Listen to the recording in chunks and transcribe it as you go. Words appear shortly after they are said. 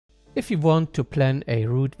If you want to plan a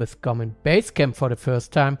route with Garmin Base Camp for the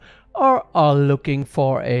first time or are looking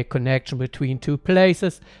for a connection between two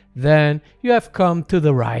places, then you have come to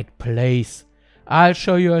the right place. I'll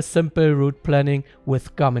show you a simple route planning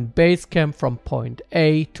with Garmin Base Camp from point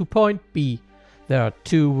A to point B. There are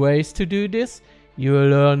two ways to do this. You will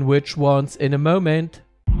learn which ones in a moment.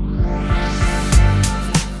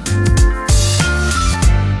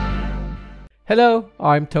 Hello,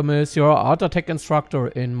 I'm Thomas, your auto tech instructor.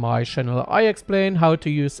 In my channel I explain how to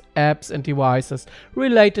use apps and devices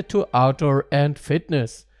related to outdoor and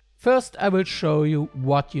fitness. First I will show you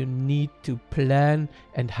what you need to plan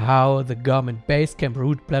and how the Garmin Base Camp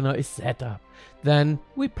route planner is set up. Then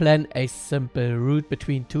we plan a simple route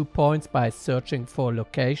between 2 points by searching for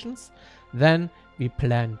locations. Then we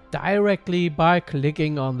plan directly by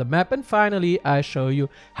clicking on the map, and finally I show you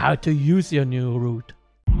how to use your new route.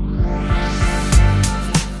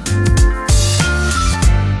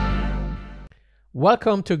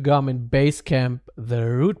 Welcome to Garmin Base Camp, the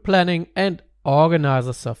route planning and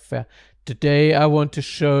organizer software. Today I want to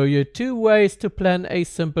show you two ways to plan a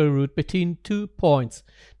simple route between 2 points.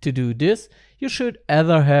 To do this, you should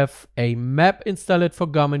either have a map installed for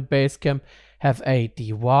Garmin Base Camp, have a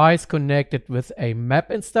device connected with a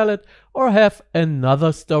map installed, or have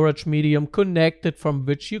another storage medium connected from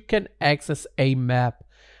which you can access a map.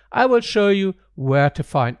 I will show you where to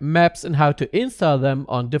find maps and how to install them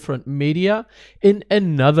on different media in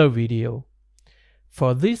another video.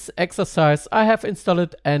 For this exercise I have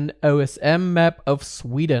installed an OSM map of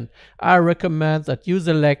Sweden. I recommend that you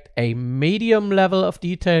select a medium level of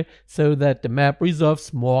detail so that the map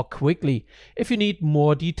resolves more quickly. If you need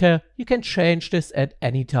more detail, you can change this at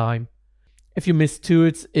any time. If you miss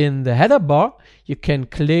tools in the header bar, you can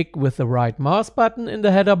click with the right mouse button in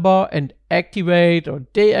the header bar and activate or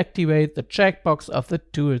deactivate the checkbox of the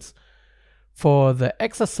tools. For the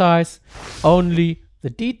exercise, only the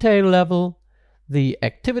detail level, the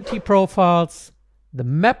activity profiles, the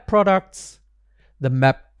map products, the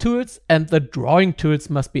map tools and the drawing tools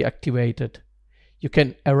must be activated. You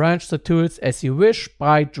can arrange the tools as you wish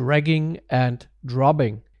by dragging and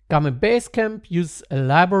dropping. Garmin Base Camp uses a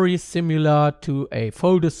library similar to a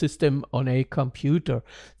folder system on a computer.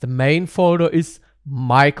 The main folder is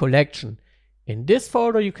My Collection. In this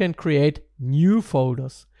folder you can create new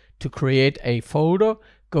folders. To create a folder,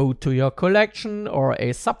 go to your collection or a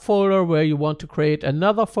subfolder where you want to create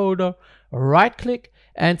another folder, right click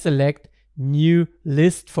and select New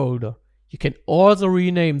List Folder. You can also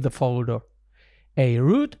rename the folder. A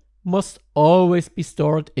route must always be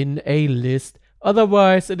stored in a list.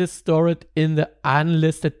 Otherwise, it is stored in the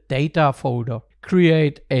unlisted data folder.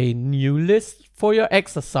 Create a new list for your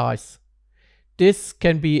exercise. This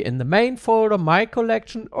can be in the main folder, My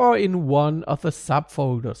Collection, or in one of the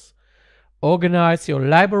subfolders. Organize your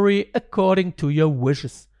library according to your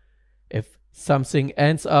wishes. If something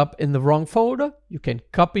ends up in the wrong folder, you can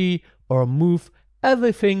copy or move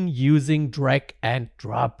everything using drag and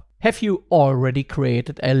drop. Have you already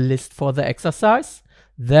created a list for the exercise?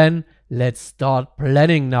 Then let's start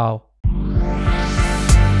planning now.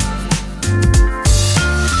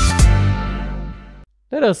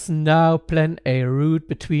 Let us now plan a route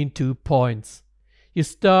between 2 points. You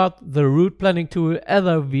start the route planning tool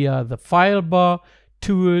either via the file bar,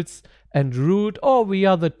 tools and route, or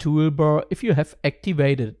via the toolbar if you have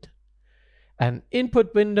activated it. An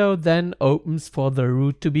input window then opens for the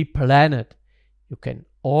route to be planned. You can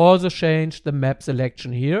also change the map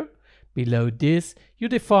selection here. Below this, you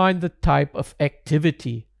define the type of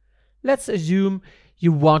activity. Let's assume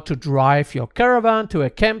you want to drive your caravan to a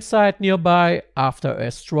campsite nearby after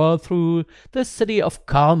a stroll through the city of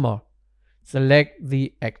Kalmar. Select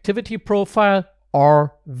the activity profile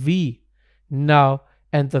RV. Now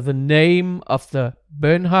enter the name of the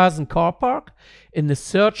Bönhasen car park in the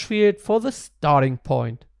search field for the starting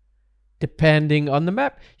point. Depending on the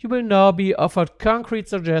map, you will now be offered concrete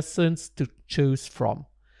suggestions to choose from.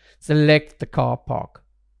 Select the car park.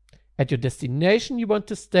 At your destination you want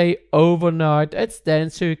to stay overnight at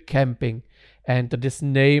Stanshill Camping. Enter this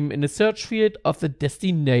name in the search field of the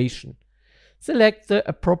destination. Select the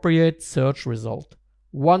appropriate search result.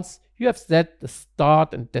 Once you have set the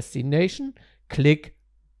start and destination, click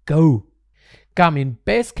Go. Garmin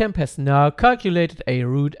Base Camp has now calculated a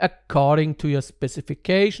route according to your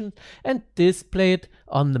specifications and displayed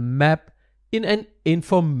on the map in an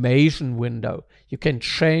information window. You can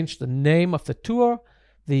change the name of the tour,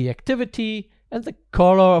 the activity and the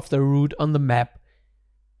color of the route on the map.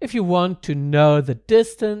 If you want to know the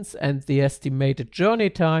distance and the estimated journey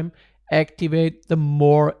time, activate the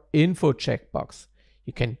More Info checkbox.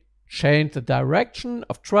 You can change the direction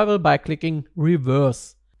of travel by clicking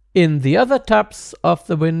Reverse. In the other tabs of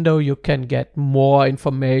the window, you can get more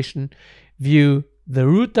information, view the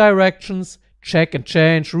route directions, check and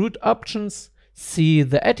change route options, see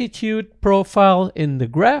the attitude profile in the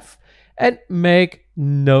graph, and make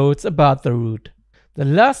notes about the route. The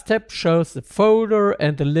last tab shows the folder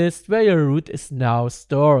and the list where your route is now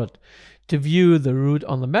stored. To view the route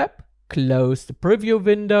on the map, close the preview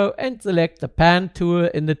window and select the pan tool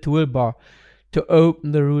in the toolbar. To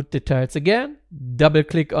open the route details again,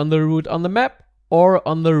 double-click on the route on the map or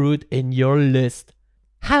on the route in your list.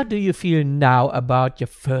 How do you feel now about your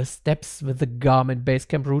first steps with the Garmin Base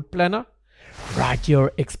Camp Route Planner? Write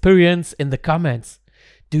your experience in the comments.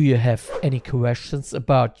 Do you have any questions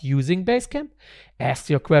about using Basecamp? Ask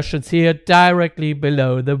your questions here directly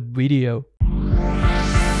below the video.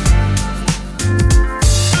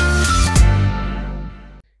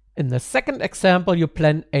 In the second example, you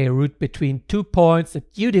plan a route between 2 points that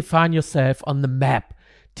you define yourself on the map.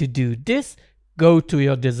 To do this, go to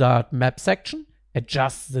your desired map section,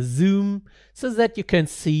 adjust the zoom so that you can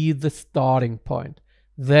see the starting point.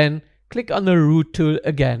 Then click on the route tool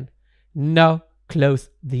again. Now close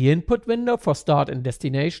the input window for start and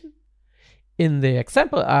destination. In the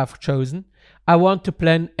example I've chosen, I want to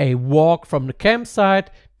plan a walk from the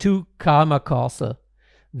campsite to Harzer Bergwald.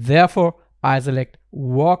 Therefore, I select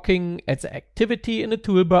walking as an activity in the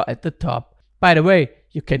toolbar at the top. By the way,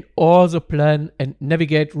 you can also plan and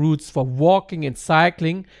navigate routes for walking and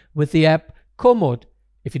cycling with the app Komoot.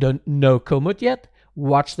 If you don't know Komoot yet,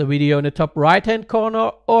 watch the video in the top right hand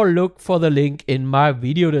corner or look for the link in my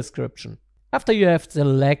video description. After you have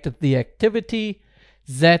selected the activity,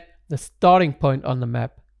 set the starting point on the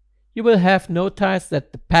map. You will have noticed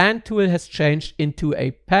that the pan tool has changed into a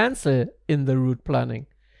pencil in the route planning.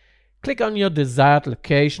 Click on your desired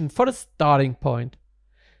location for the starting point.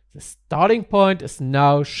 The starting point is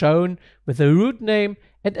now shown with a route name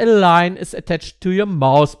and a line is attached to your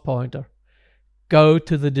mouse pointer. Go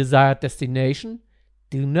to the desired destination.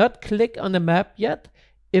 Do not click on the map yet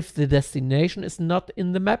if the destination is not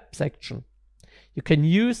in the map section. You can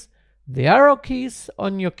use the arrow keys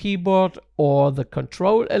on your keyboard or the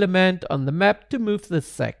control element on the map to move this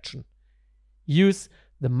section. Use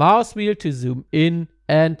the mouse wheel to zoom in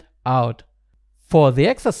and out. For the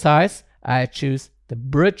exercise, I choose the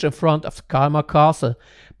bridge in front of Harzer Bergwald.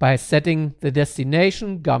 By setting the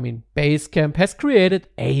destination, Garmin Base Camp has created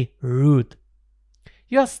a route.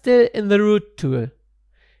 You are still in the route tool.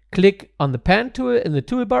 Click on the pan tool in the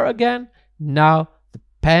toolbar again. Now the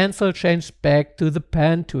pencil changed back to the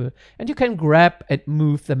pan tool and you can grab and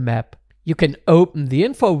move the map. You can open the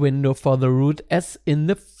info window for the route as in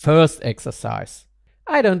the first exercise.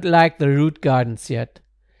 I don't like the route guidance yet.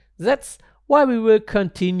 That's why we will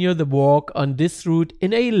continue the walk on this route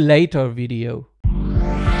in a later video.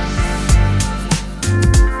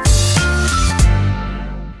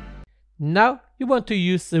 Now you want to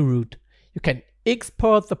use the route. You can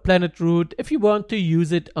export the planned route if you want to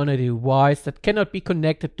use it on a device that cannot be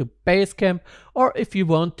connected to Basecamp or if you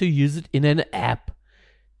want to use it in an app.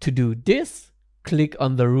 To do this, click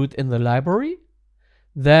on the route in the library,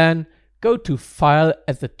 then go to File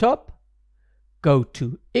at the top, go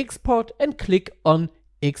to Export and click on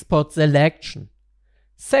Export Selection.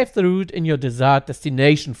 Save the route in your desired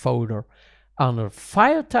destination folder. Under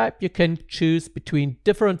file type, you can choose between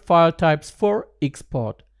different file types for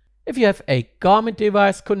export. If you have a Garmin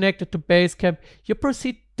device connected to Basecamp, you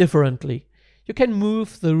proceed differently. You can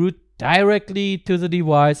move the route directly to the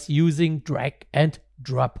device using drag and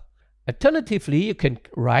drop. Alternatively, you can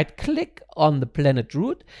right-click on the planned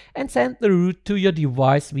route and send the route to your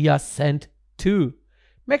device via Send To.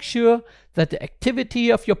 Make sure that the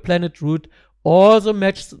activity of your planned route also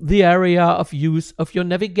matches the area of use of your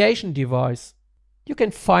navigation device. You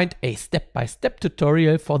can find a step-by-step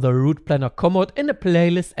tutorial for the Route Planner Komoot in the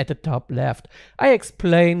playlist at the top left. I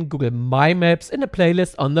explain Google My Maps in the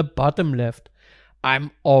playlist on the bottom left.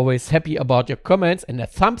 I'm always happy about your comments and a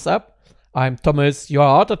thumbs up. I'm Thomas, your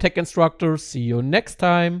auto tech instructor. See you next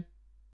time.